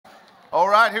All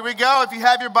right, here we go. If you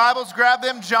have your Bibles, grab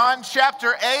them. John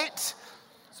chapter 8.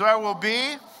 So I will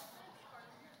be.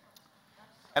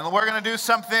 And we're going to do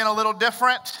something a little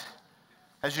different.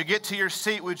 As you get to your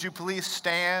seat, would you please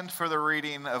stand for the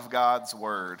reading of God's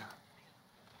word?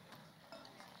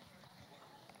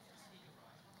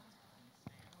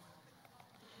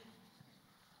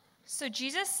 So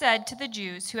Jesus said to the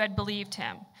Jews who had believed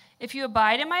him, "If you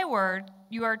abide in my word,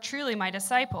 you are truly my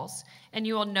disciples, and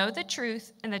you will know the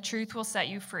truth, and the truth will set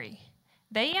you free."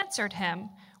 They answered him,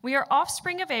 "We are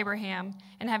offspring of Abraham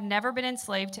and have never been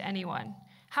enslaved to anyone.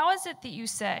 How is it that you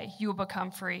say you will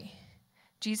become free?"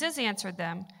 Jesus answered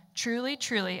them, "Truly,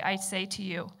 truly, I say to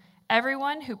you,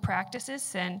 everyone who practices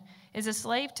sin is a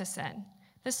slave to sin.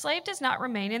 The slave does not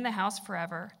remain in the house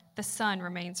forever. The son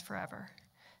remains forever.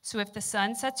 So if the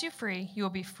Son sets you free, you will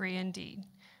be free indeed.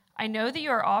 I know that you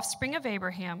are offspring of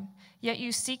Abraham, yet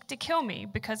you seek to kill me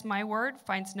because my word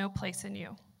finds no place in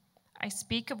you. I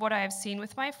speak of what I have seen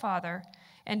with my father,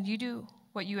 and you do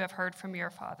what you have heard from your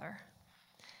father."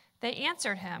 They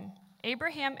answered him,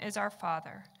 "Abraham is our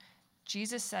father."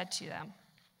 Jesus said to them,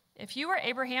 "If you were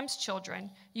Abraham's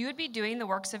children, you would be doing the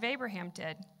works of Abraham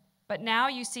did. But now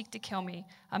you seek to kill me,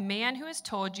 a man who has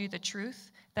told you the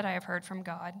truth that I have heard from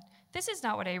God. This is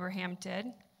not what Abraham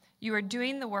did. You are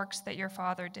doing the works that your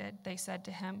father did," they said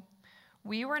to him.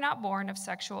 "We were not born of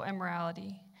sexual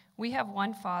immorality. We have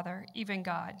one Father, even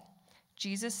God."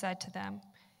 Jesus said to them,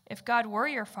 "If God were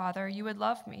your Father, you would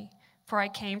love me, for I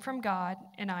came from God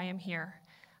and I am here.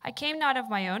 I came not of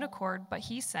my own accord, but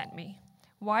he sent me.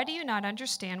 Why do you not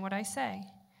understand what I say?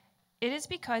 It is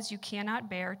because you cannot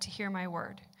bear to hear my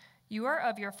word. You are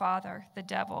of your father, the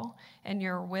devil, and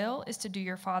your will is to do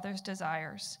your father's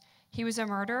desires. He was a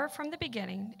murderer from the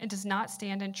beginning and does not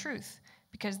stand in truth,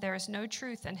 because there is no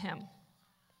truth in him.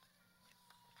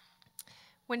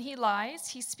 When he lies,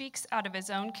 he speaks out of his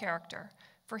own character,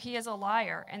 for he is a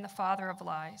liar and the father of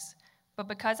lies. But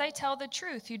because I tell the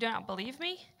truth, you do not believe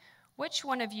me? Which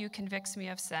one of you convicts me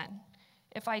of sin?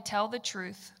 If I tell the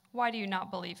truth, why do you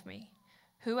not believe me?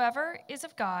 Whoever is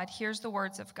of God hears the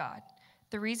words of God.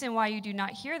 The reason why you do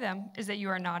not hear them is that you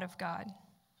are not of God."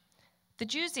 The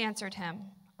Jews answered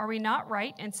him, "Are we not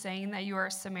right in saying that you are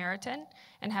a Samaritan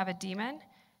and have a demon?"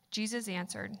 Jesus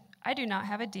answered, "I do not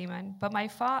have a demon, but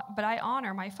I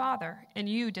honor my Father, and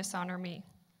you dishonor me.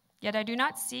 Yet I do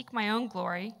not seek my own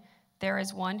glory. There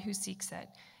is one who seeks it,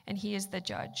 and he is the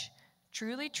judge.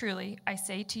 Truly, truly, I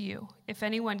say to you, if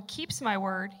anyone keeps my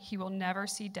word, he will never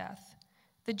see death."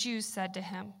 The Jews said to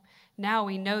him, "Now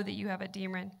we know that you have a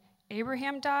demon.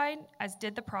 Abraham died, as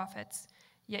did the prophets.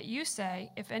 Yet you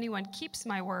say, if anyone keeps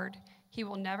my word, he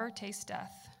will never taste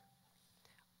death.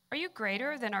 Are you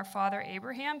greater than our father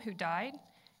Abraham, who died,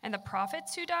 and the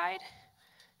prophets who died?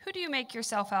 Who do you make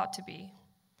yourself out to be?"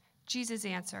 Jesus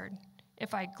answered,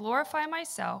 "If I glorify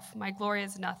myself, my glory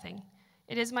is nothing.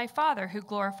 It is my Father who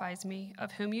glorifies me,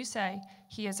 of whom you say,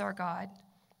 he is our God.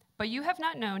 But you have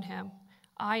not known him.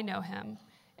 I know him.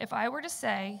 If I were to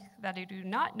say that I do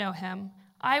not know him,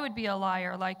 I would be a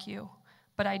liar like you.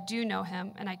 But I do know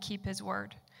him, and I keep his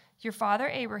word. Your father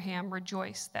Abraham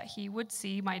rejoiced that he would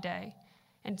see my day,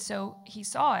 and so he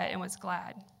saw it and was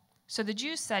glad." So the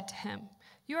Jews said to him,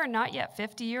 "You are not yet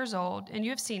 50 years old, and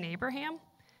you have seen Abraham?"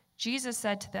 Jesus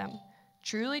said to them,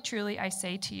 "Truly, truly, I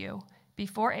say to you,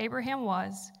 before Abraham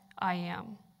was, I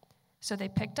am." So they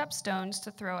picked up stones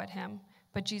to throw at him,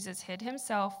 but Jesus hid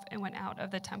himself and went out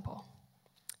of the temple.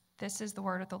 This is the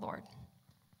word of the Lord.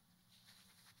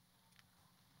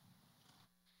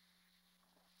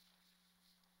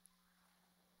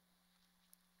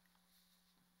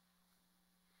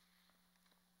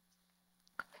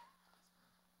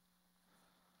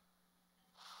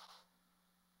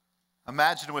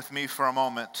 Imagine with me for a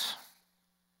moment,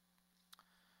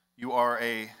 you are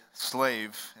a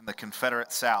slave in the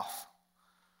Confederate South,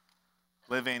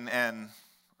 living in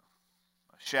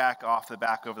a shack off the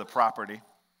back of the property,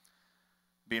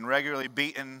 being regularly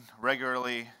beaten,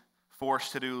 regularly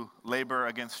forced to do labor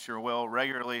against your will,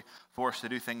 regularly forced to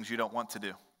do things you don't want to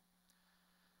do.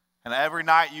 And every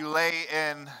night you lay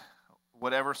in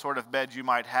whatever sort of bed you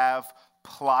might have,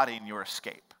 plotting your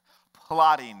escape,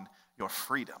 plotting your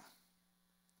freedom.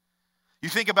 You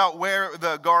think about where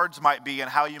the guards might be and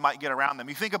how you might get around them.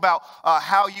 You think about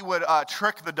how you would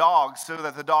trick the dogs so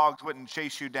that the dogs wouldn't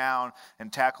chase you down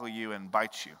and tackle you and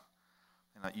bite you,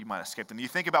 and that you might escape them. You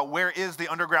think about where is the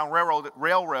Underground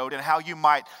Railroad and how you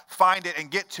might find it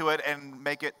and get to it and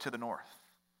make it to the north.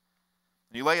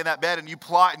 And you lay in that bed and you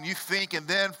plot and you think, and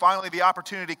then finally the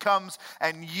opportunity comes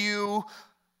and you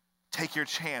take your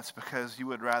chance because you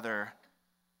would rather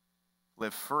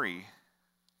live free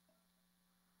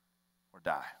or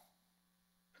die.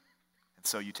 And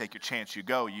so you take your chance, you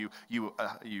go, you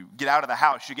get out of the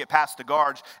house, you get past the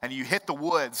guards, and you hit the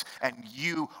woods, and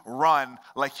you run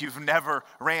like you've never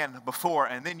ran before,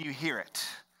 and then you hear it.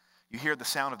 You hear the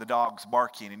sound of the dogs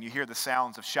barking, and you hear the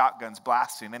sounds of shotguns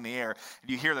blasting in the air,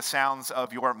 and you hear the sounds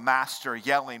of your master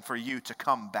yelling for you to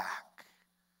come back,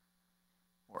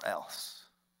 or else.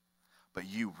 But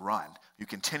you run, you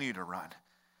continue to run.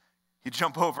 You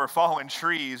jump over fallen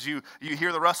trees. You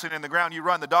hear the rustling in the ground. You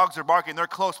run. The dogs are barking. They're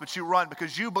close, but you run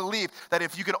because you believe that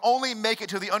if you could only make it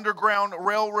to the Underground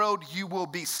Railroad, you will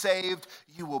be saved.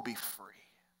 You will be free.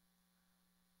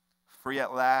 Free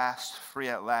at last. Free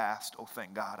at last. Oh,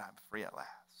 thank God I'm free at last.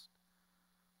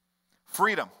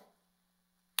 Freedom.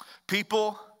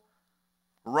 People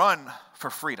run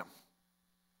for freedom.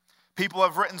 People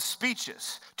have written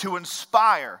speeches to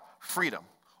inspire freedom.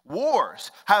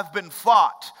 Wars have been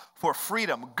fought for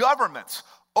freedom. Governments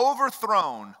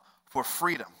overthrown for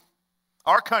freedom.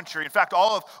 Our country, in fact,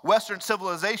 all of Western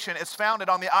civilization is founded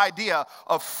on the idea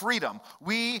of freedom.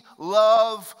 We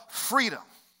love freedom.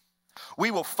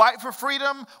 We will fight for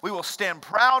freedom. We will stand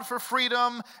proud for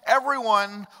freedom.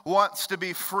 Everyone wants to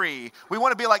be free. We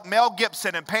want to be like Mel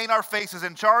Gibson and paint our faces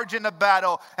and charge into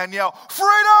battle and yell,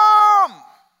 "Freedom!"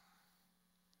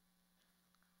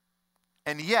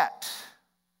 And yet,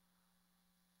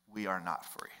 we are not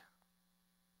free.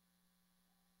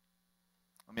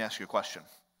 Let me ask you a question.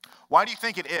 Why do you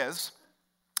think it is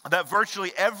that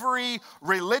virtually every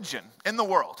religion in the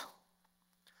world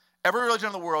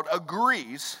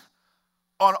agrees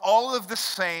on all of the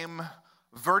same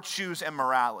virtues and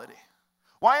morality?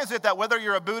 Why is it that whether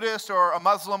you're a Buddhist or a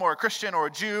Muslim or a Christian or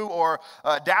a Jew or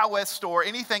a Taoist or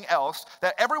anything else,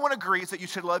 that everyone agrees that you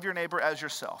should love your neighbor as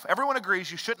yourself? Everyone agrees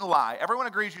you shouldn't lie. Everyone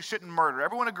agrees you shouldn't murder.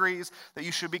 Everyone agrees that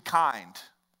you should be kind.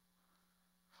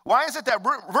 Why is it that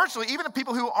virtually even the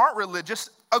people who aren't religious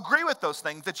agree with those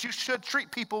things, that you should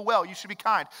treat people well, you should be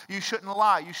kind, you shouldn't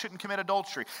lie, you shouldn't commit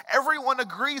adultery? Everyone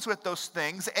agrees with those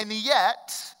things, and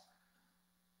yet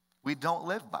we don't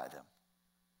live by them.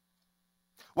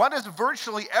 Why does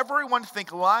virtually everyone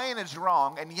think lying is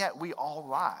wrong, and yet we all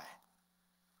lie?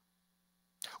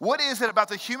 What is it about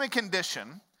the human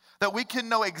condition that we can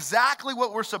know exactly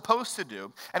what we're supposed to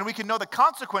do, and we can know the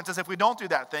consequences if we don't do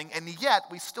that thing, and yet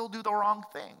we still do the wrong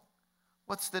thing?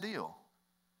 What's the deal?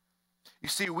 You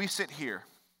see, we sit here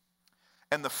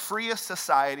in the freest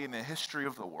society in the history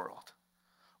of the world.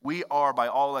 We are, by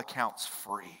all accounts,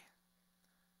 free.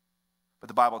 But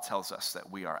the Bible tells us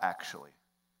that we are actually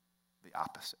the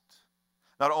opposite.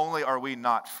 Not only are we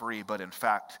not free, but in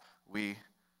fact, we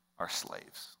are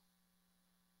slaves.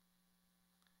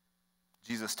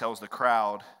 Jesus tells the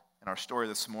crowd in our story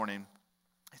this morning,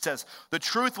 he says, "The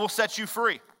truth will set you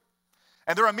free."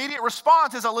 And their immediate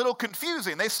response is a little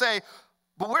confusing. They say,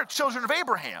 "But we're children of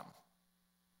Abraham.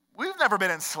 We've never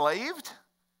been enslaved."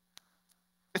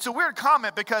 It's a weird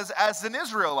comment because as an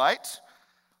Israelite,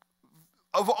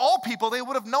 of all people, they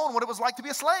would have known what it was like to be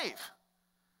a slave.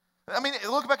 I mean,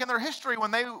 look back in their history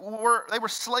when they were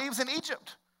slaves in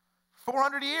Egypt,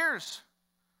 400 years,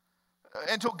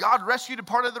 until God rescued a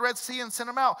part of the Red Sea and sent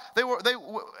them out.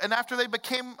 And after they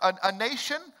became a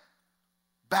nation,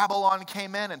 Babylon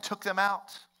came in and took them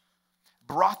out,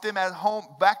 brought them at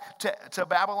home back to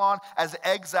Babylon as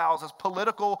exiles, as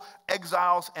political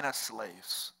exiles and as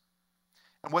slaves.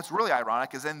 And what's really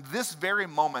ironic is in this very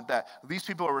moment that these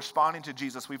people are responding to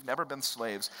Jesus, we've never been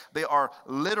slaves, they are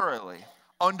literally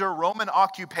under Roman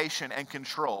occupation and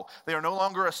control. They are no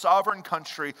longer a sovereign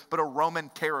country, but a Roman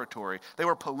territory. They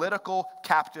were political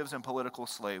captives and political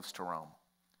slaves to Rome.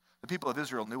 The people of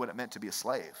Israel knew what it meant to be a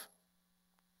slave.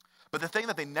 But the thing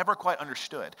that they never quite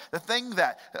understood, the thing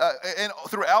that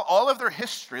throughout all of their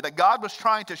history that God was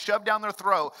trying to shove down their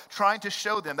throat, trying to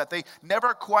show them that they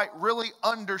never quite really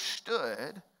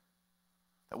understood,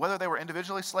 that whether they were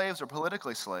individually slaves or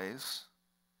politically slaves,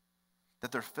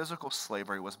 that their physical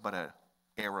slavery was but an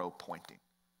arrow pointing.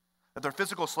 That their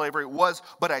physical slavery was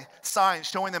but a sign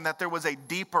showing them that there was a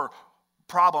deeper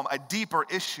problem, a deeper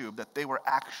issue, that they were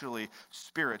actually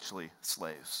spiritually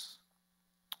slaves.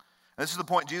 And this is the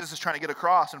point Jesus is trying to get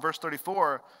across in verse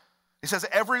 34. He says,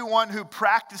 everyone who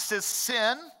practices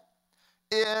sin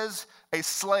is a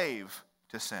slave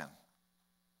to sin.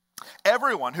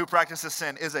 Everyone who practices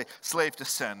sin is a slave to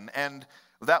sin. And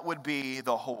that would be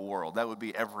the whole world. That would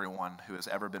be everyone who has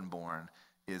ever been born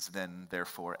is then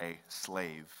therefore a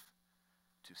slave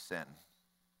to sin.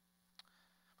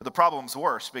 But the problem's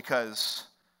worse because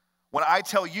when I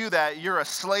tell you that you're a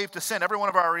slave to sin, every one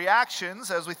of our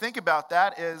reactions as we think about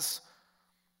that is,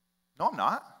 no, I'm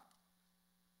not.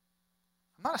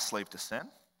 I'm not a slave to sin.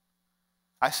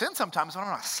 I sin sometimes, but I'm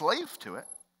not a slave to it.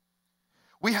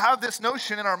 We have this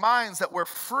notion in our minds that we're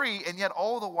free, and yet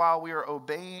all the while we are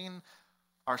obeying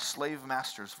our slave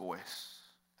master's voice,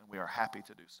 and we are happy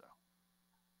to do so.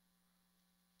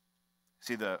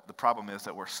 See, the problem is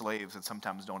that we're slaves and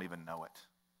sometimes don't even know it,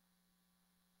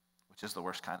 which is the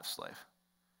worst kind of slave.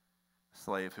 A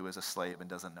slave who is a slave and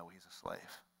doesn't know he's a slave.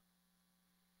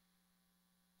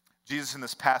 Jesus in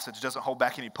this passage doesn't hold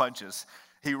back any punches.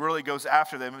 He really goes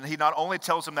after them, and he not only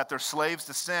tells them that they're slaves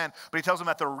to sin, but he tells them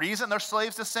that the reason they're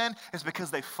slaves to sin is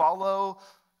because they follow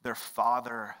their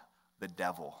father, the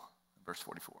devil. Verse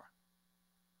 44.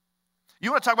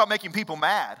 You want to talk about making people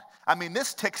mad? I mean,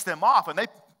 this ticks them off, and they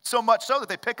so much so that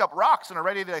they pick up rocks and are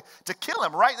ready to kill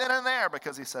him right then and there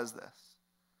because he says this.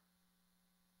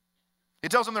 He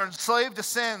tells them they're enslaved to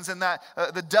sins and that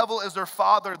the devil is their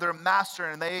father, their master,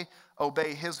 and they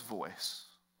obey his voice.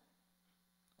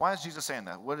 Why is Jesus saying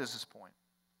that? What is his point?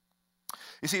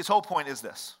 You see, his whole point is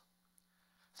this.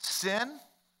 Sin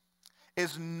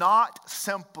is not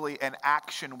simply an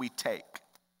action we take.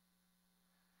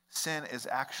 Sin is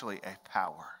actually a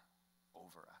power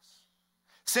over us.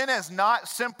 Sin is not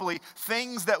simply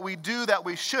things that we do that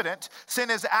we shouldn't. Sin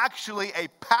is actually a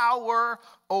power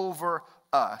over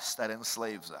us that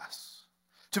enslaves us.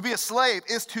 To be a slave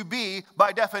is to be,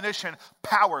 by definition,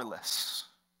 powerless.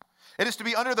 It is to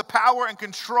be under the power and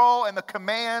control and the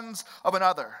commands of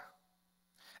another.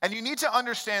 And you need to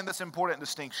understand this important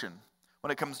distinction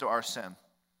when it comes to our sin.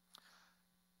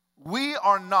 You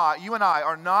and I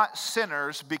are not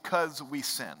sinners because we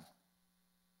sin.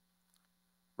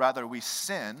 Rather, we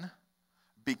sin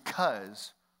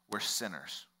because we're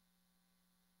sinners.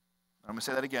 I'm going to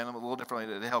say that again a little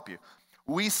differently to help you.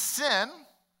 We sin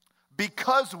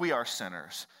because we are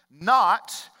sinners,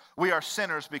 not we are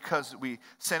sinners because we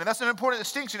sin. And that's an important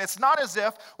distinction. It's not as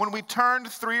if when we turned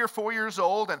 3 or 4 years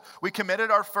old and we committed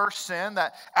our first sin,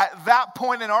 that at that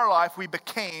point in our life we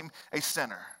became a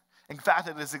sinner. In fact,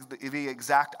 it is the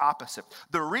exact opposite.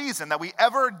 The reason that we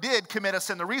ever did commit a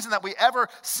sin, the reason that we ever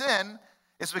sin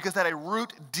is because at a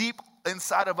root deep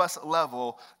inside of us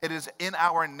level, it is in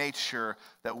our nature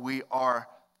that we are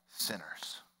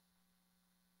sinners.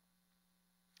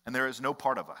 And there is no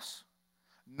part of us,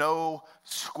 no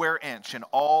square inch in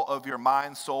all of your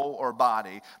mind, soul, or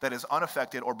body that is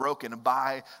unaffected or broken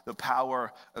by the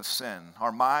power of sin.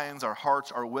 Our minds, our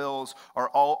hearts, our wills are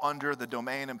all under the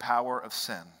domain and power of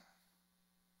sin.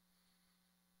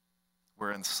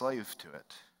 We're enslaved to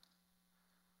it.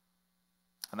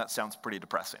 And that sounds pretty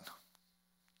depressing.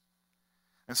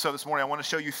 And so this morning I want to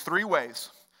show you three ways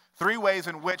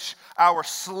in which our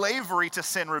slavery to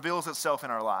sin reveals itself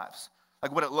in our lives,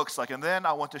 like what it looks like. And then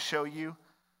I want to show you,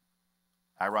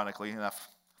 ironically enough,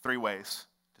 3 ways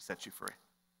to set you free.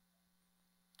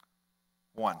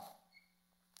 1,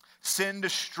 sin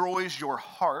destroys your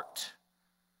heart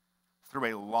through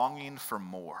a longing for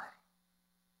more.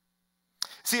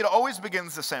 See, it always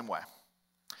begins the same way.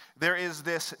 There is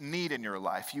this need in your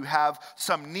life. You have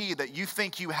some need that you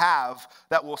think you have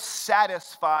that will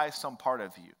satisfy some part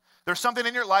of you. There's something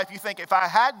in your life you think, if I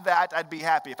had that, I'd be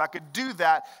happy. If I could do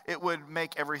that, it would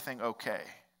make everything okay.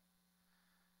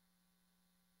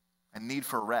 A need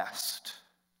for rest,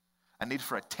 a need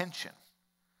for attention,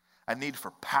 a need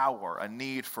for power, a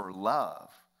need for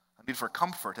love, a need for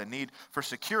comfort, a need for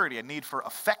security, a need for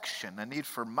affection, a need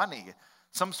for money,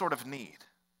 some sort of need.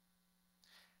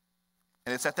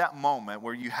 And it's at that moment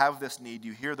where you have this need,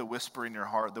 you hear the whisper in your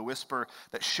heart, the whisper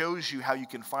that shows you how you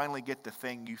can finally get the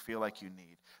thing you feel like you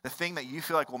need, the thing that you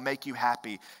feel like will make you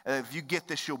happy. And if you get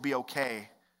this, you'll be okay.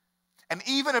 And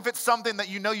even if it's something that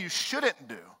you know you shouldn't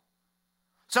do,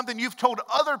 something you've told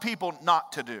other people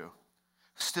not to do,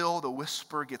 still the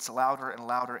whisper gets louder and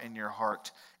louder in your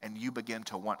heart, and you begin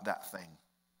to want that thing.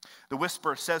 The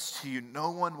whisper says to you,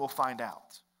 no one will find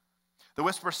out. The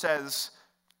whisper says,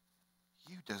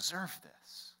 you deserve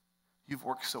this. You've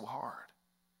worked so hard.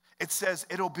 It says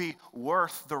it'll be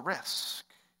worth the risk.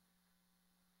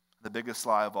 The biggest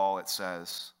lie of all, it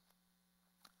says,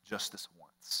 just this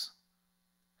once.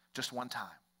 Just one time.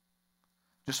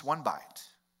 Just one bite.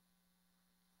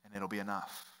 And it'll be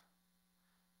enough.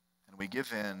 And we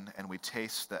give in and we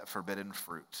taste that forbidden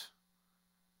fruit.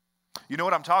 You know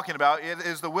what I'm talking about? It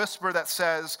is the whisper that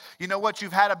says, you know what,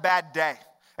 you've had a bad day.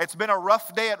 It's been a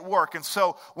rough day at work. And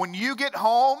so when you get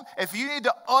home, if you need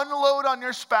to unload on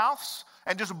your spouse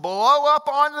and just blow up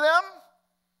on them,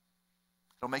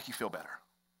 it'll make you feel better.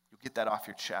 You'll get that off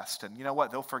your chest. And you know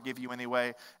what? They'll forgive you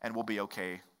anyway, and we'll be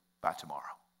okay by tomorrow.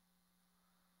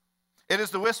 It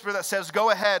is the whisper that says, go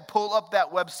ahead, pull up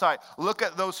that website, look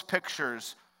at those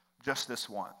pictures just this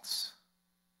once.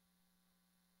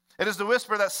 It is the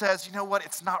whisper that says, you know what,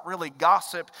 it's not really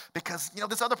gossip because,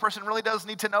 this other person really does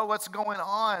need to know what's going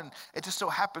on. It just so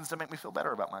happens to make me feel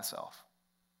better about myself.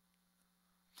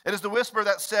 It is the whisper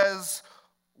that says,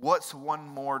 what's one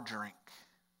more drink?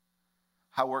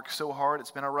 I worked so hard.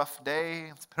 It's been a rough day.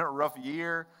 It's been a rough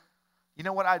year. You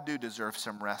know what? I do deserve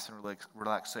some rest and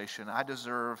relaxation. I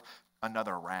deserve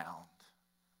another round.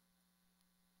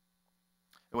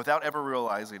 And without ever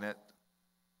realizing it,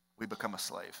 we become a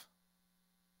slave.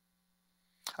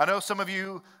 I know some of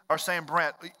you are saying,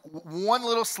 Brent, one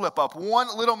little slip up, one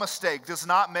little mistake does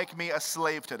not make me a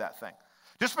slave to that thing.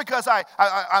 Just because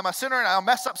I'm a sinner and I'll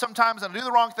mess up sometimes and I do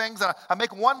the wrong things and I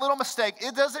make one little mistake,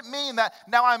 it doesn't mean that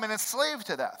now I'm an enslaved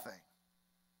to that thing.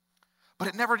 But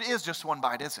it never is just one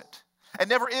bite, is it? It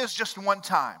never is just one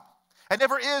time. It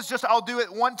never is just I'll do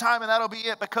it one time and that'll be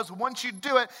it, because once you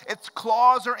do it, its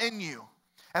claws are in you.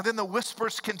 And then the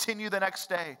whispers continue the next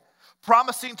day,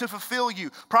 promising to fulfill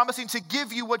you, promising to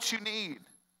give you what you need.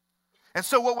 And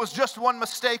so what was just one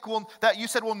mistake that you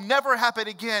said will never happen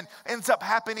again ends up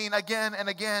happening again and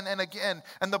again and again.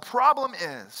 And the problem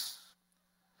is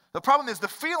the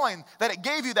feeling that it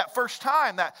gave you that first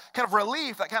time, that kind of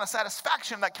relief, that kind of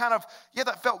satisfaction, that kind of,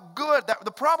 that felt good.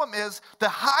 The problem is the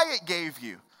high it gave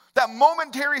you. That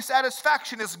momentary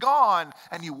satisfaction is gone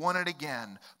and you want it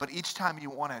again. But each time you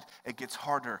want it, it gets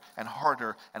harder and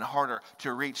harder and harder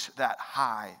to reach that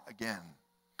high again.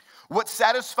 What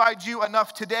satisfied you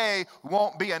enough today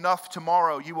won't be enough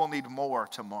tomorrow. You will need more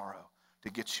tomorrow to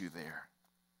get you there.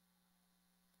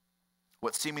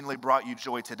 What seemingly brought you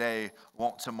joy today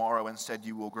won't tomorrow. Instead,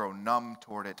 you will grow numb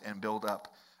toward it and build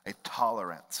up a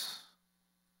tolerance.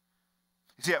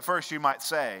 You see, at first you might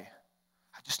say,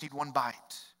 I just need one bite.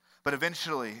 But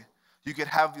eventually, you could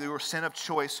have your sin of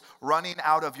choice running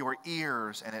out of your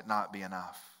ears and it not be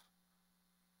enough.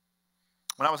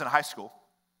 When I was in high school,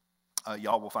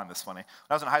 y'all will find this funny. When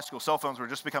I was in high school, cell phones were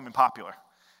just becoming popular.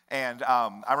 And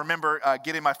I remember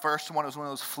getting my first one. It was one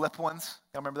of those flip ones.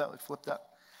 Y'all remember that? Like flipped up.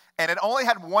 And it only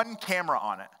had one camera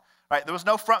on it. Right? There was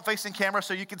no front-facing camera,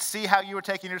 so you could see how you were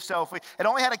taking your selfie. It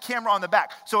only had a camera on the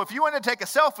back. So if you wanted to take a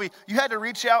selfie, you had to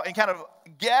reach out and kind of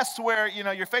guess where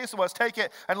your face was, take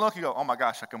it, and look and go, oh my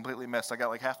gosh, I completely missed. I got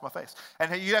like half my face.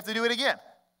 And you'd have to do it again.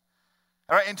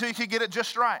 All right, until you could get it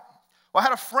just right. Well, I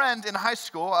had a friend in high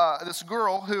school, this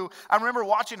girl who I remember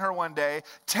watching her one day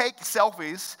take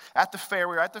selfies at the fair.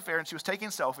 We were at the fair, and she was taking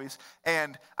selfies.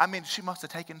 And, she must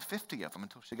have taken 50 of them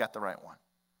until she got the right one.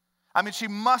 She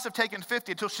must have taken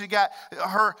 50 until she got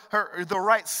her the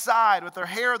right side, with her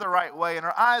hair the right way and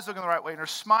her eyes looking the right way and her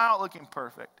smile looking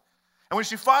perfect. And when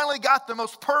she finally got the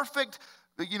most perfect,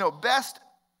 best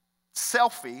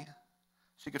selfie,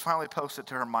 she could finally post it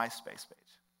to her MySpace page.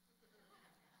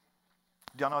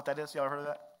 Do y'all know what that is? Y'all ever heard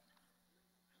of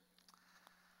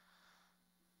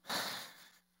that?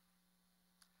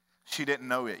 She didn't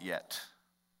know it yet,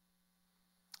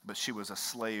 but she was a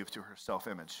slave to her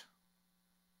self-image.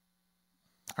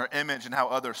 Her image and how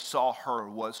others saw her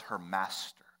was her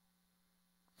master.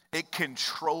 It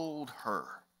controlled her.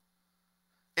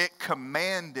 It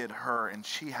commanded her, and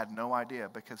she had no idea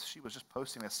because she was just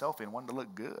posting a selfie and wanted to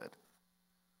look good.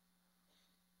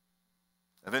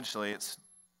 Eventually, it's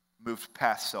moved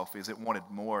past selfies. It wanted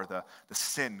more. The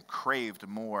sin craved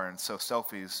more, and so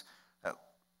selfies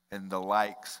and the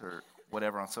likes or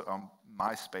whatever on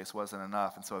MySpace wasn't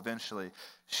enough, and so eventually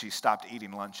she stopped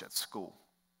eating lunch at school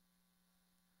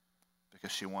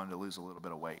because she wanted to lose a little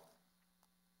bit of weight.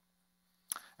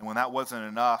 And when that wasn't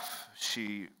enough,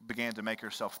 she began to make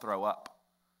herself throw up.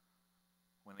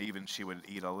 When even she would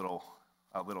eat a little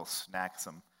snack,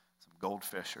 some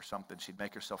goldfish or something, she'd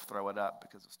make herself throw it up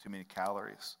because it was too many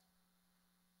calories,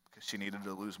 because she needed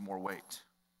to lose more weight.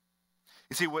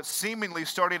 You see, what seemingly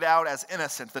started out as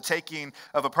innocent, the taking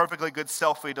of a perfectly good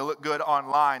selfie to look good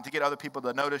online, to get other people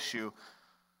to notice you,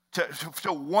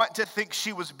 to want to think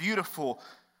she was beautiful,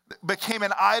 became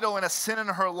an idol and a sin in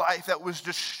her life that was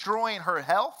destroying her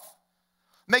health,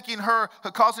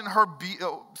 causing her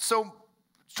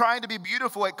trying to be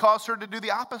beautiful, it caused her to do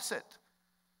the opposite.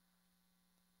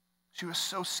 She was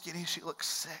so skinny, she looked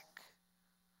sick.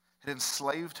 It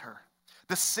enslaved her.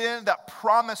 The sin that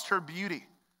promised her beauty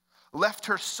left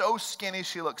her so skinny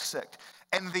she looked sick.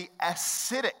 And the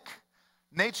acidic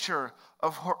nature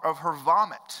of her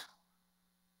vomit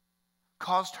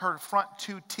caused her front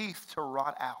 2 teeth to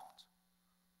rot out.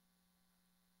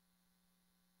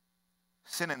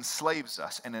 Sin enslaves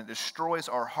us and it destroys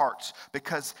our hearts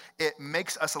because it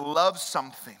makes us love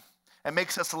something. It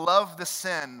makes us love the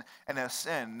sin, and the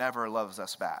sin never loves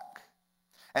us back.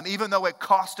 And even though it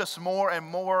cost us more and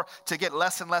more to get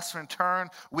less and less in return,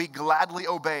 we gladly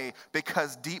obey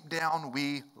because deep down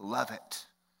we love it.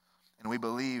 And we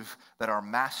believe that our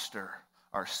master,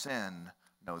 our sin,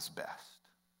 knows best.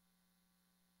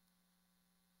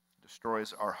 It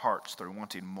destroys our hearts through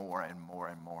wanting more and more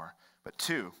and more. But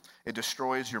 2, it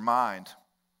destroys your mind.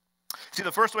 See,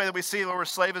 the first way that we see that we're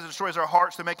slaves is it destroys our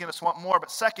hearts through making us want more.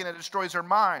 But second, it destroys our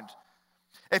mind.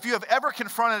 If you have ever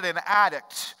confronted an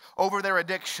addict over their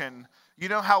addiction, you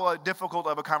know how difficult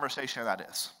of a conversation that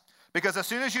is. Because as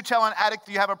soon as you tell an addict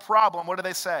you have a problem, what do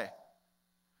they say?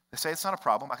 They say, it's not a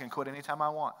problem. I can quit anytime I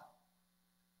want.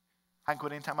 I can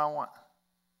quit anytime I want.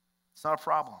 It's not a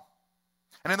problem.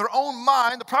 And in their own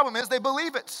mind, the problem is they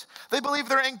believe it. They believe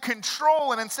they're in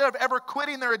control, and instead of ever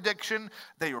quitting their addiction,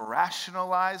 they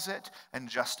rationalize it and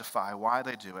justify why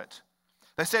they do it.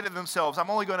 They say to themselves, I'm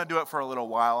only going to do it for a little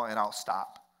while and I'll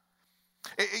stop.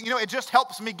 It just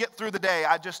helps me get through the day.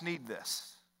 I just need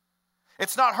this.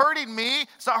 It's not hurting me.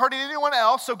 It's not hurting anyone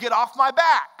else, so get off my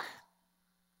back.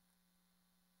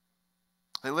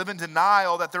 They live in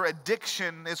denial that their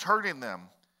addiction is hurting them.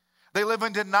 They live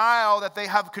in denial that they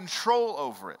have control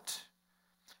over it.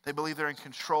 They believe they're in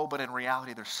control, but in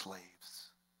reality, they're slaves.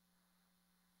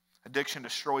 Addiction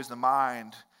destroys the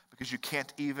mind because you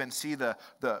can't even see the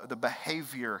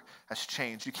behavior has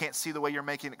changed. You can't see the way you're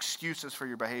making excuses for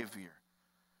your behavior.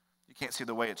 You can't see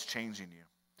the way it's changing you.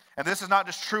 And this is not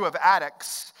just true of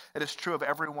addicts. It is true of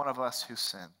every one of us who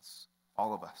sins.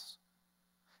 All of us.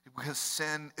 Because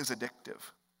sin is addictive.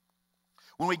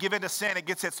 When we give in to sin, it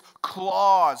gets its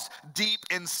claws deep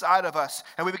inside of us,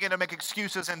 and we begin to make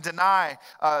excuses and deny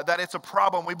that it's a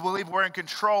problem. We believe we're in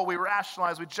control. We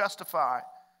rationalize. We justify.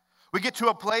 We get to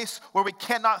a place where we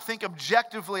cannot think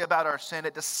objectively about our sin.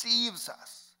 It deceives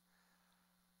us.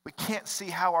 We can't see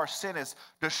how our sin is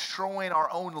destroying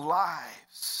our own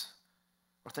lives,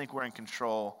 or think we're in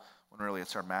control when really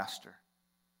it's our master.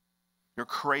 Your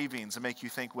cravings make you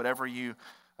think whatever you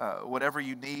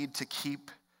need to keep.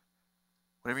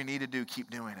 Whatever you need to do, keep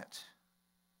doing it.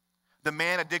 The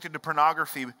man addicted to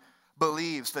pornography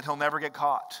believes that he'll never get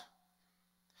caught.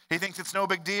 He thinks it's no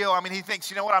big deal. He thinks,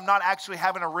 you know what, I'm not actually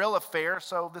having a real affair,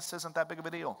 so this isn't that big of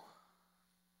a deal.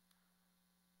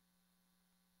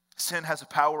 Sin has a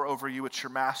power over you. It's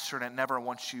your master, and it never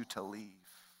wants you to leave.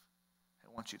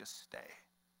 It wants you to stay.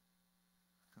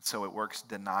 And so it works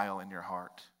denial in your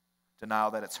heart. Denial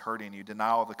that it's hurting you.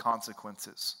 Denial of the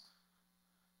consequences.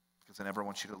 Because it never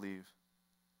wants you to leave.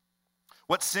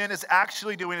 What sin is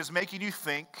actually doing is making you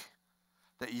think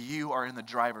that you are in the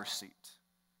driver's seat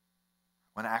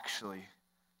when actually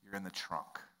you're in the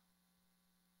trunk.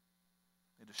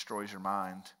 It destroys your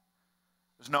mind.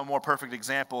 There's no more perfect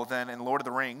example than in Lord of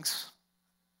the Rings,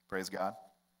 praise God,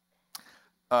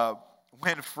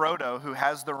 when Frodo, who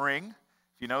has the ring,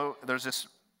 there's this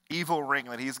evil ring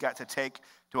that he's got to take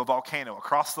to a volcano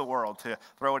across the world to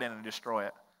throw it in and destroy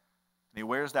it. And he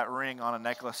wears that ring on a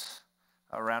necklace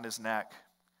around his neck.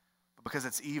 But because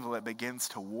it's evil, it begins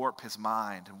to warp his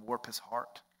mind and warp his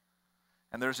heart.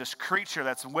 And there's this creature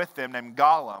that's with him named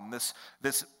Gollum,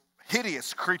 this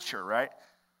hideous creature, right?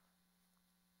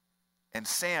 And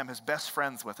Sam, his best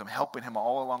friend's with him, helping him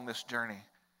all along this journey.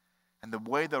 And the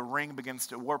way the ring begins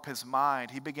to warp his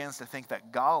mind, he begins to think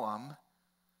that Gollum,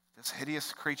 this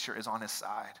hideous creature, is on his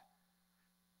side.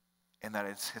 And that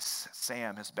it's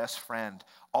Sam, his best friend,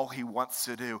 all he wants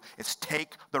to do is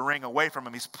take the ring away from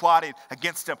him. He's plotting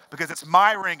against him because it's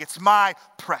my ring, it's my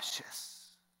precious.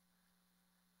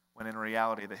 When in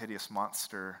reality, the hideous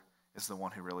monster is the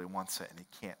one who really wants it, and he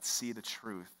can't see the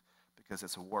truth because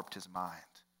it's warped his mind.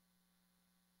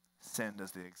 Sin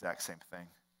does the exact same thing.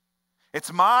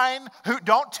 It's mine.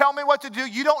 Don't tell me what to do.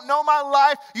 You don't know my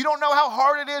life. You don't know how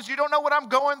hard it is. You don't know what I'm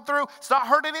going through. It's not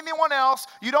hurting anyone else.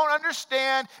 You don't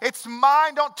understand. It's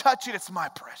mine. Don't touch it. It's my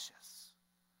precious.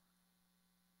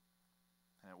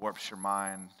 And it warps your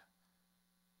mind.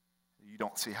 You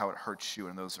don't see how it hurts you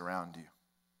and those around you.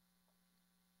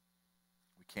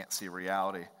 We can't see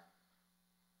reality.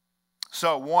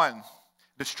 So 1,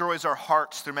 destroys our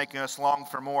hearts through making us long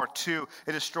for more. 2,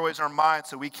 it destroys our minds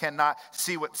so we cannot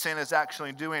see what sin is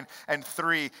actually doing. And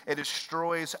 3, it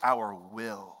destroys our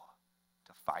will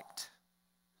to fight.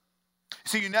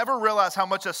 So you never realize how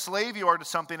much a slave you are to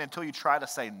something until you try to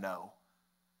say no.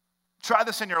 Try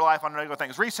this in your life on regular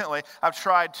things. Recently, I've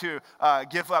tried to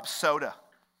give up soda.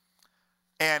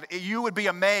 And you would be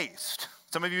amazed.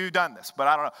 Some of you have done this, but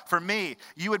I don't know. For me,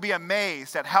 you would be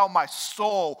amazed at how my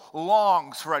soul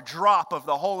longs for a drop of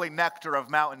the holy nectar of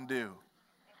Mountain Dew.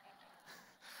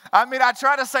 I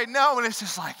try to say no, and it's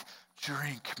just like,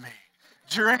 drink me.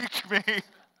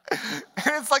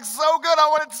 And it's like so good, I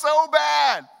want it so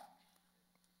bad.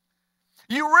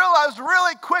 You realize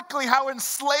really quickly how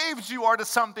enslaved you are to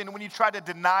something when you try to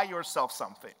deny yourself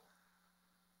something.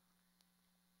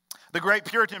 The great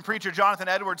Puritan preacher Jonathan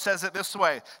Edwards says it this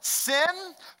way: sin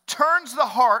turns the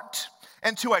heart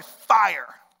into a fire.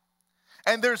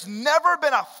 And there's never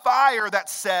been a fire that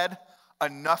said,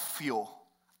 enough fuel,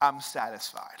 I'm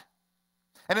satisfied.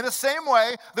 And in the same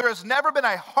way, there has never been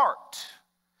a heart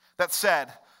that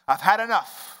said, I've had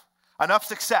enough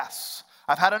success,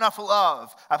 I've had enough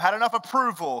love, I've had enough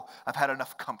approval, I've had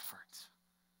enough comfort.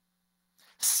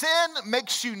 Sin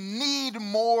makes you need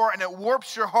more, and it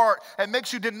warps your heart. It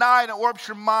makes you deny, and it warps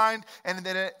your mind, and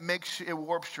then it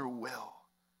warps your will.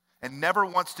 And never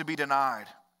wants to be denied.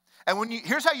 And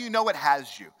here's how you know it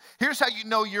has you. Here's how you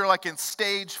know you're like in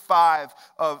stage 5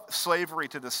 of slavery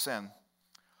to the sin.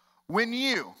 When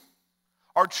you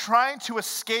are trying to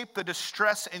escape the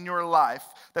distress in your life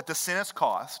that the sin has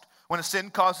caused, when a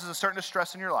sin causes a certain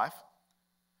distress in your life,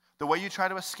 the way you try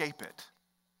to escape it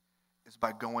is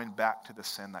by going back to the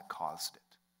sin that caused it.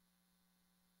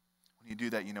 When you do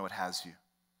that, you know it has you.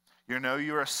 You know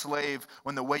you're a slave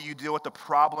when the way you deal with the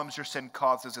problems your sin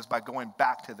causes is by going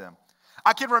back to them.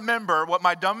 I can remember what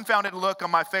my dumbfounded look on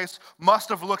my face must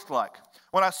have looked like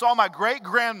when I saw my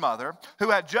great-grandmother, who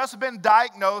had just been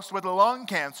diagnosed with lung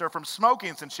cancer from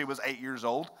smoking since she was 8 years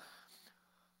old,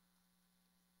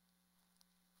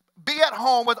 be at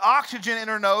home with oxygen in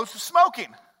her nose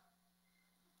smoking.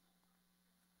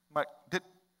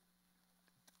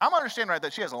 I'm understanding right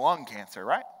that she has a lung cancer,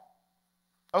 right?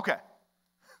 Okay.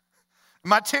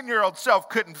 My 10-year-old self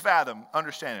couldn't fathom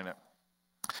understanding it.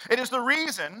 It is the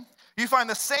reason you find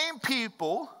the same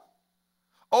people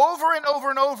over and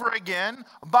over and over again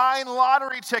buying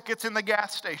lottery tickets in the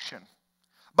gas station,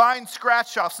 buying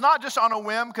scratch-offs, not just on a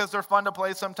whim because they're fun to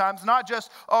play sometimes, not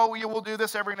just, we'll do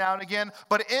this every now and again,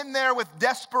 but in there with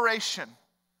desperation.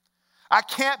 I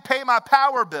can't pay my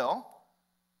power bill,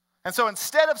 and so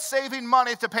instead of saving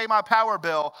money to pay my power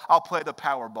bill, I'll play the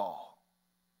Powerball.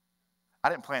 I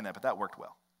didn't plan that, but that worked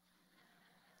well.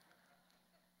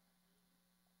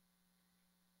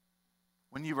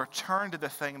 When you return to the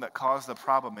thing that caused the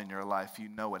problem in your life, you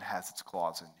know it has its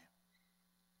claws in you.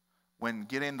 When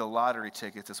getting the lottery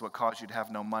tickets is what caused you to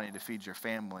have no money to feed your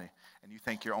family, and you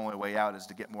think your only way out is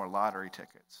to get more lottery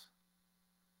tickets,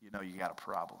 you know you got a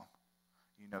problem.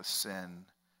 You know sin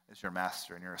is your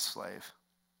master and you're a slave.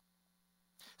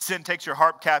 Sin takes your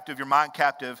heart captive, your mind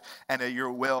captive, and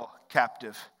your will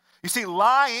captive. You see,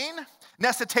 lying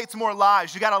necessitates more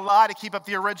lies. You got to lie to keep up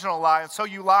the original lie, and so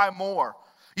you lie more.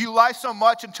 You lie so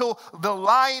much until the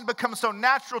lying becomes so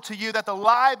natural to you that the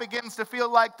lie begins to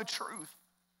feel like the truth.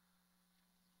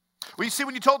 Well, you see,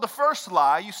 when you told the first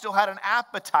lie, you still had an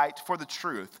appetite for the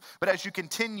truth. But as you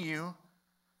continue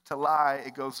to lie,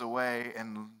 it goes away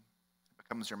and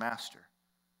becomes your master.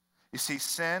 You see,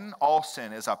 all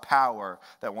sin is a power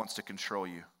that wants to control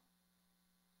you.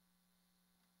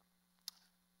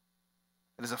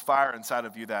 It is a fire inside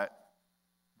of you that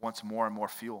wants more and more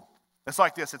fuel. It's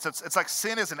like this. It's like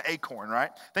sin is an acorn,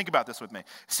 right? Think about this with me.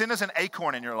 Sin is an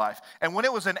acorn in your life. And when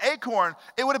it was an acorn,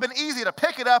 it would have been easy to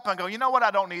pick it up and go, you know what,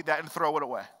 I don't need that, and throw it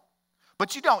away.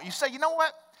 But you don't. You say, you know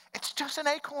what? It's just an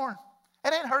acorn.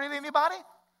 It ain't hurting anybody.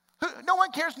 No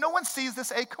one cares. No one sees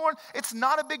this acorn. It's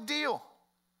not a big deal.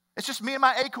 It's just me and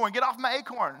my acorn. Get off my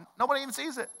acorn. Nobody even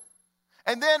sees it.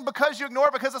 And then because you ignore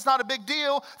it, because it's not a big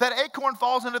deal, that acorn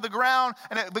falls into the ground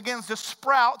and it begins to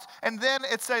sprout, and then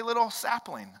it's a little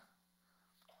sapling.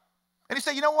 And you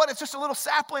say, you know what? It's just a little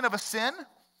sapling of a sin.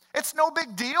 It's no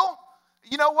big deal.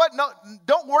 You know what? No,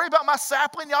 don't worry about my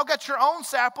sapling. Y'all got your own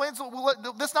saplings.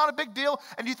 That's not a big deal.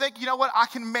 And you think, you know what? I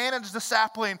can manage the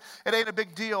sapling. It ain't a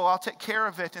big deal. I'll take care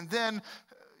of it. And then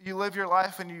you live your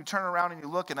life and you turn around and you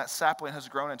look, and that sapling has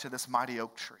grown into this mighty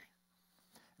oak tree.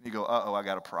 And you go, I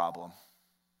got a problem.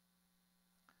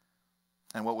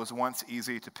 And what was once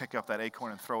easy to pick up that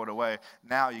acorn and throw it away,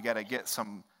 now you got to get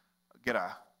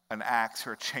an axe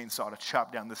or a chainsaw to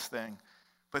chop down this thing.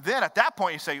 But then at that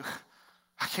point you say,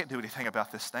 I can't do anything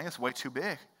about this thing. It's way too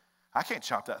big. I can't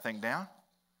chop that thing down.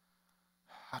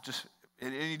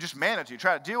 You just manage. You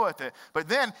try to deal with it. But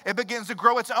then it begins to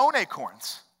grow its own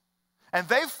acorns. And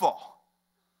they fall.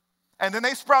 And then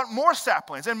they sprout more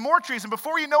saplings and more trees. And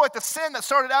before you know it, the sin that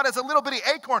started out as a little bitty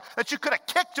acorn that you could have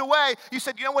kicked away, you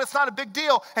said, you know what, it's not a big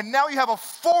deal. And now you have a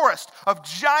forest of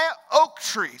giant oak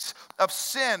trees of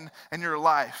sin in your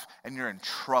life, and you're in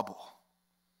trouble.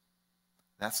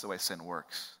 That's the way sin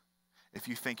works. If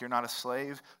you think you're not a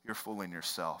slave, you're fooling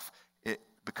yourself. It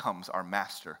becomes our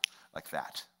master like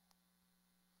that.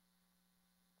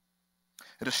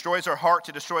 It destroys our hearts,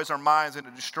 it destroys our minds, and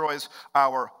it destroys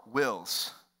our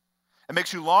wills. It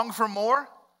makes you long for more.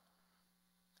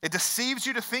 It deceives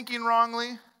you to thinking wrongly,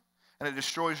 and it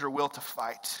destroys your will to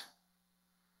fight.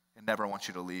 It never wants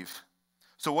you to leave.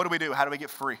 So what do? How do we get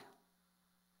free?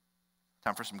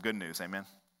 Time for some good news, amen?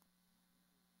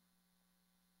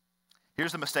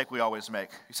 Here's the mistake we always make.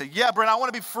 You say, yeah, Brent, I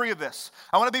want to be free of this.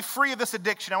 I want to be free of this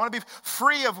addiction. I want to be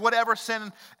free of whatever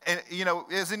sin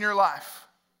is in your life.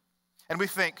 And we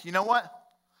think, you know what?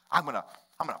 I'm gonna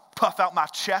puff out my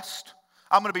chest.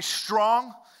 I'm gonna be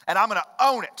strong, and I'm gonna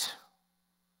own it.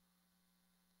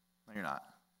 No, you're not.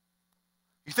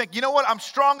 You think, you know what? I'm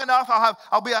strong enough.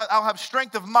 I'll have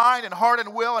strength of mind and heart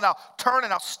and will, and I'll turn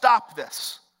and I'll stop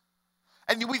this.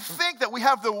 And we think that we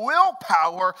have the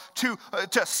willpower to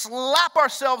slap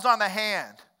ourselves on the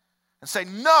hand and say,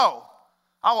 no,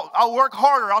 I'll work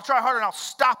harder, I'll try harder, and I'll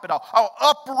stop it. I'll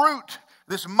uproot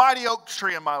this mighty oak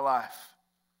tree in my life.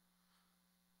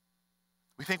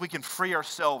 We think we can free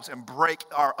ourselves and break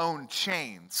our own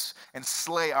chains and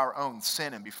slay our own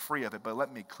sin and be free of it. But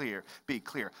let me be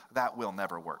clear, that will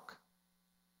never work.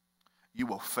 You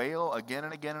will fail again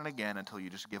and again and again until you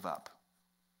just give up.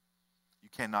 You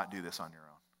cannot do this on your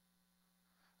own.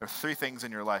 There are 3 things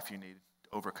in your life you need to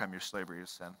overcome your slavery to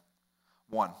sin.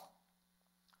 1,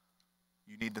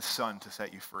 you need the Son to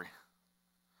set you free.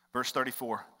 Verse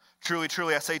 34, truly,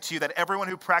 truly, I say to you that everyone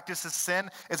who practices sin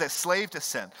is a slave to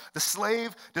sin. The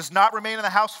slave does not remain in the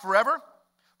house forever.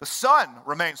 The Son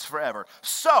remains forever.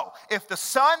 So, if the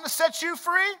Son sets you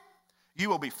free, you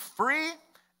will be free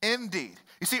indeed.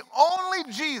 You see,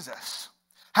 only Jesus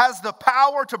has the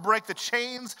power to break the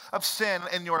chains of sin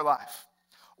in your life.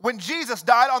 When Jesus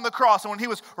died on the cross and when he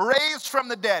was raised from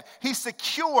the dead, he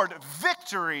secured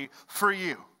victory for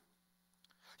you.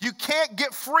 You can't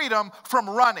get freedom from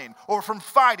running or from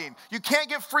fighting. You can't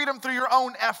get freedom through your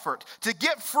own effort. To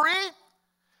get free,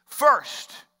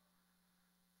 first,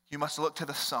 you must look to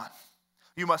the Son.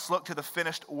 You must look to the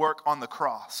finished work on the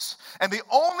cross. And the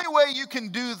only way you can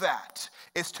do that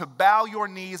is to bow your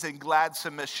knees in glad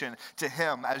submission to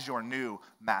him as your new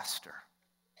master.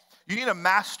 You need a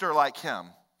master like him.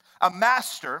 A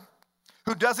master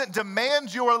who doesn't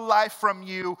demand your life from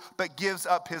you, but gives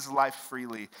up his life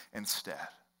freely instead.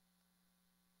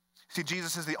 See,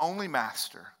 Jesus is the only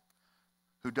master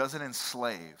who doesn't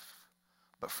enslave,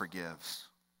 but forgives.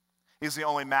 He's the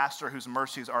only master whose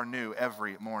mercies are new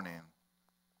every morning.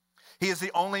 He is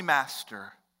the only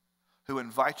master who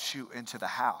invites you into the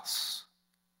house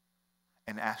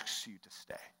and asks you to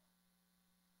stay.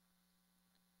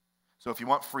 So if you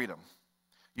want freedom,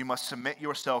 you must submit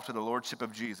yourself to the lordship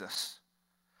of Jesus.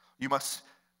 You must,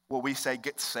 what we say,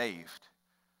 get saved.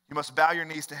 You must bow your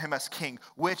knees to him as king,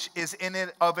 which is in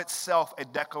and of itself a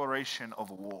declaration of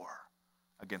war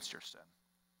against your sin.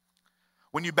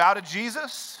 When you bow to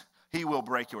Jesus, he will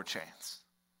break your chains.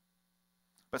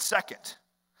 But second,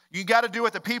 you got to do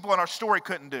what the people in our story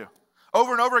couldn't do.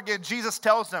 Over and over again, Jesus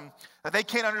tells them that they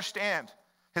can't understand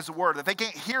his word, that they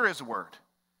can't hear his word.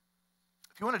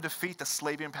 If you want to defeat the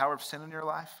slaving power of sin in your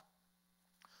life,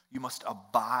 you must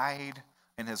abide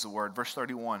in his word. Verse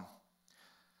 31.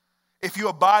 If you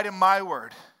abide in my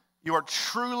word, you are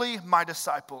truly my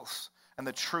disciples, and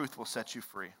the truth will set you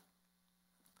free.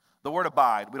 The word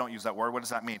abide, we don't use that word. What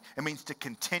does that mean? It means to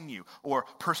continue or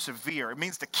persevere. It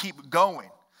means to keep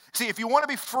going. See, if you want to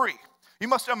be free, you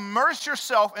must immerse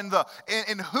yourself in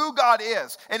who God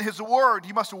is, in his word.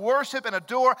 You must worship and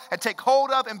adore and take hold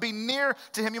of and be near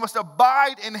to him. You must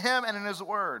abide in him and in his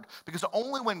word. Because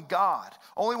only when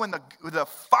the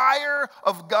fire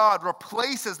of God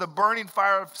replaces the burning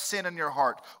fire of sin in your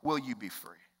heart will you be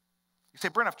free. You say,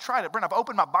 Brent, I've tried it. Brent, I've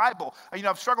opened my Bible.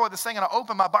 I've struggled with this thing, and I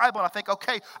open my Bible, and I think,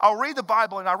 okay, I'll read the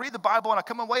Bible, and I read the Bible, and I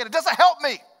come away, and it doesn't help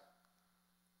me.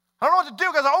 I don't know what to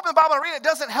do because I open the Bible and read it. It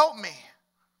doesn't help me.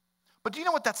 But do you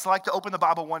know what that's like to open the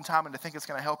Bible one time and to think it's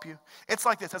going to help you? It's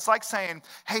like this. It's like saying,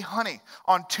 hey, honey,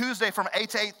 on Tuesday from 8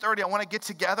 to 8:30, I want to get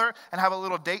together and have a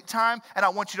little date time, and I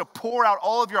want you to pour out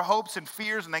all of your hopes and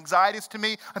fears and anxieties to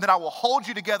me, and then I will hold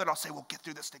you together, and I'll say, we'll get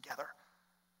through this together.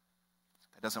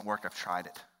 That doesn't work. I've tried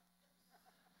it.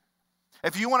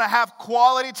 If you want to have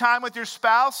quality time with your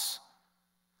spouse,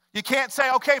 you can't say,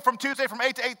 okay, from Tuesday from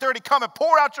 8 to 8:30, come and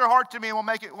pour out your heart to me, and we'll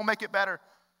make it better.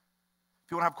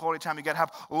 If you want to have quality time, you got to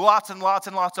have lots and lots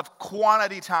and lots of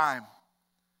quantity time.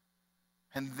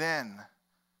 And then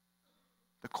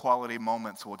the quality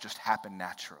moments will just happen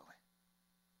naturally.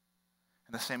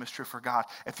 And the same is true for God.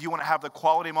 If you want to have the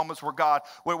quality moments where God,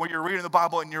 where you're reading the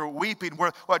Bible and you're weeping,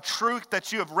 where a truth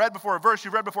that you have read before, a verse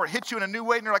you've read before, hits you in a new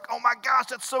way, and you're like, oh my gosh,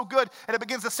 that's so good. And it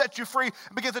begins to set you free.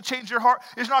 It begins to change your heart.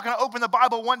 You're not going to open the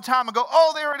Bible one time and go,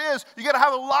 oh, there it is. You got to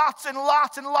have lots and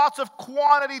lots and lots of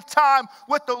quantity time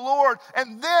with the Lord.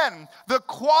 And then the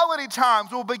quality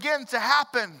times will begin to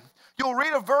happen. You'll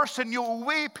read a verse and you'll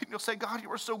weep and you'll say, God, you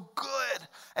are so good.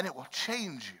 And it will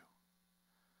change you.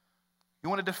 You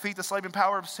want to defeat the slaving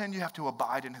power of sin? You have to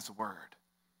abide in his word.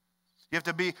 You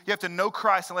have to know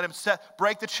Christ and let him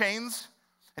break the chains,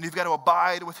 and you've got to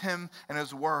abide with him and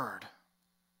his word.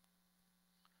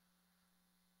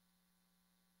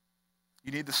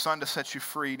 You need the Son to set you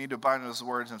free. You need to abide in his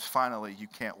words, and finally, you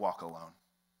can't walk alone.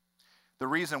 The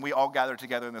reason we all gather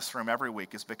together in this room every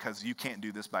week is because you can't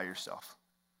do this by yourself.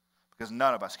 Because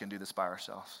none of us can do this by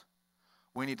ourselves.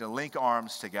 We need to link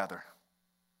arms together.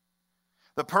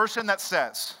 The person that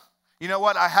says, you know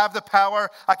what, I have the power,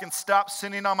 I can stop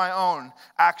sinning on my own,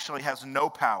 actually has no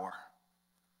power.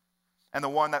 And the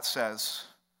one that says,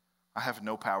 I have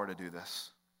no power to do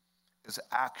this, is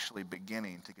actually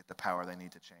beginning to get the power they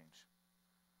need to change.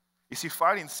 You see,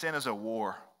 fighting sin is a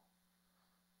war.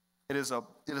 It is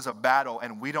a battle,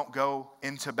 and we don't go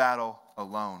into battle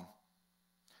alone.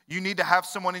 You need to have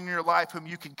someone in your life whom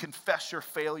you can confess your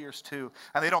failures to.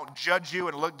 And they don't judge you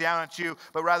and look down at you,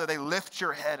 but rather they lift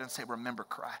your head and say, remember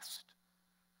Christ.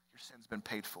 Your sin's been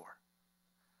paid for.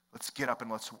 Let's get up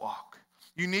and let's walk.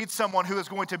 You need someone who is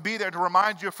going to be there to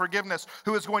remind you of forgiveness,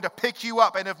 who is going to pick you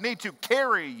up and if need to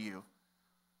carry you.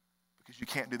 Because you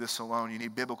can't do this alone. You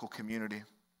need biblical community.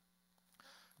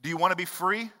 Do you want to be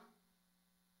free?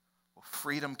 Well,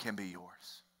 freedom can be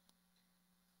yours.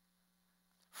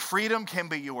 Freedom can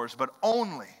be yours, but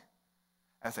only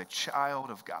as a child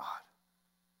of God.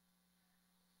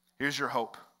 Here's your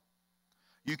hope.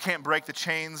 You can't break the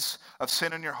chains of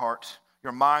sin in your heart,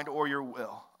 your mind, or your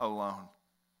will alone.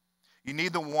 You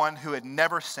need the one who had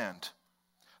never sinned,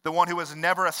 the one who was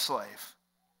never a slave,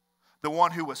 the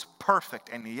one who was perfect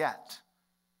and yet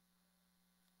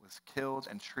was killed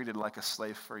and treated like a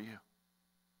slave for you.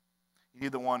 You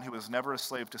need the one who was never a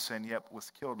slave to sin, yet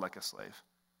was killed like a slave,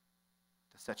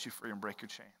 to set you free and break your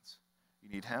chains. You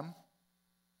need him.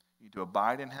 You need to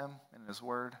abide in him and in his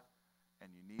word.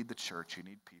 And you need the church. You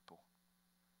need people.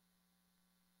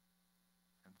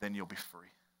 And then you'll be free.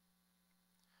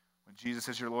 When Jesus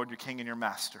is your Lord, your King, and your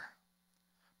Master.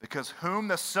 Because whom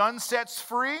the Son sets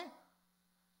free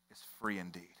is free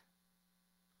indeed.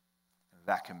 And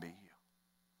that can be you.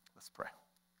 Let's pray.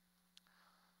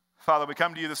 Father, we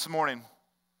come to you this morning.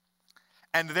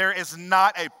 And there is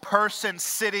not a person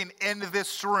sitting in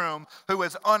this room who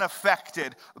is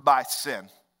unaffected by sin.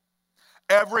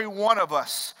 Every one of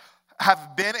us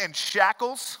have been in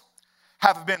shackles,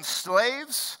 have been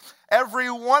slaves. Every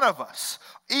one of us,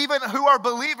 even who are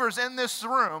believers in this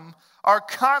room, are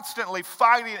constantly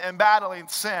fighting and battling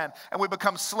sin. And we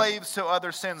become slaves to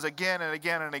other sins again and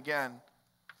again and again.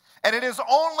 And it is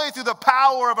only through the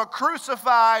power of a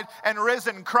crucified and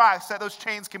risen Christ that those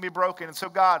chains can be broken. And so,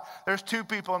 God, there's two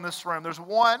people in this room. There's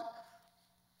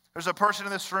a person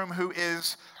in this room who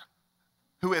is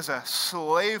a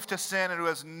slave to sin and who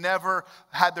has never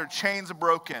had their chains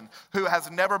broken, who has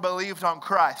never believed on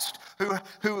Christ,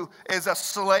 who is a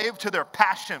slave to their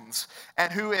passions,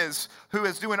 and who is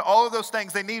doing all of those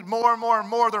things. They need more and more and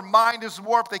more. Their mind is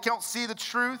warped. They can't see the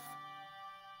truth.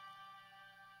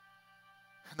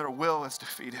 And their will is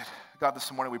defeated. God, this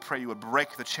morning we pray you would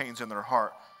break the chains in their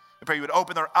heart. We pray you would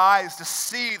open their eyes to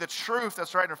see the truth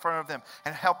that's right in front of them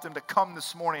and help them to come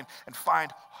this morning and find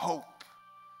hope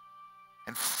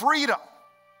and freedom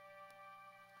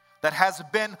that has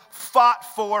been fought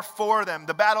for them.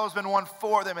 The battle has been won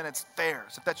for them and it's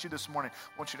theirs. If that's you this morning,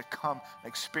 I want you to come and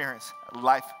experience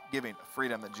life-giving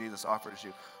freedom that Jesus offers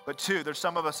you. But two, there's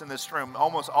some of us in this room,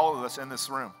 almost all of us in this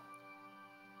room,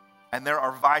 and there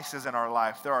are vices in our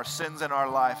life. There are sins in our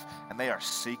life, and they are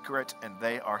secret, and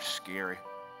they are scary.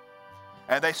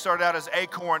 And they started out as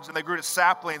acorns, and they grew to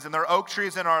saplings, and they're oak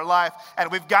trees in our life.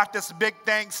 And we've got this big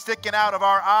thing sticking out of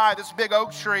our eye, this big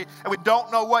oak tree, and we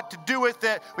don't know what to do with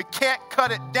it. We can't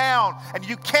cut it down, and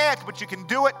you can't, but you can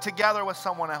do it together with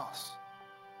someone else.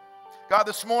 God,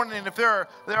 this morning, if there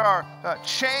are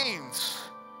chains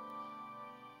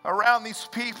around these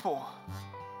people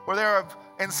where they have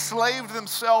enslaved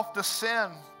themselves to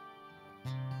sin,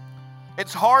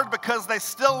 it's hard because they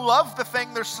still love the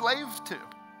thing they're slaved to.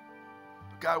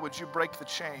 God, would you break the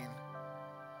chain?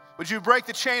 Would you break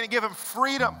the chain and give them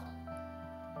freedom?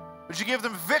 Would you give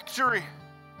them victory?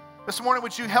 This morning,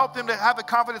 would you help them to have the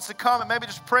confidence to come and maybe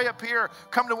just pray up here,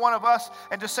 come to one of us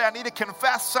and just say, I need to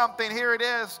confess something, here it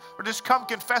is. Or just come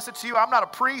confess it to you. I'm not a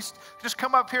priest. Just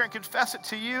come up here and confess it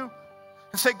to you.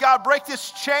 And say, God, break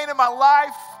this chain in my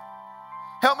life.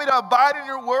 Help me to abide in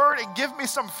your word and give me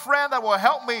some friend that will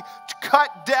help me to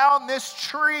cut down this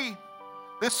tree,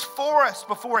 this forest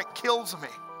before it kills me,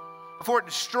 before it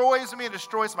destroys me and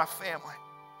destroys my family,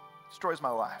 destroys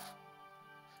my life.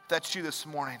 If that's you this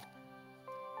morning,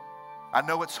 I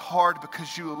know it's hard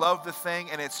because you love the thing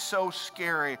and it's so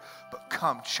scary, but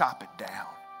come chop it down.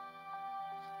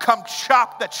 Come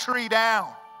chop the tree down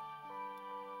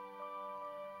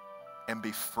and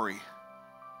be free.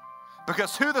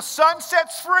 Because who the Son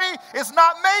sets free is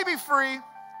not maybe free.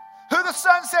 Who the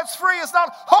Son sets free is not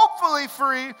hopefully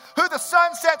free. Who the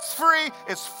Son sets free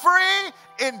is free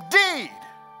indeed.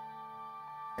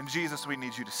 And Jesus, we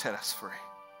need you to set us free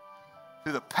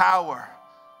through the power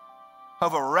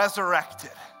of a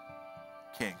resurrected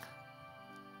King.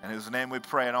 In whose name we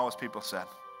pray, and all his people said.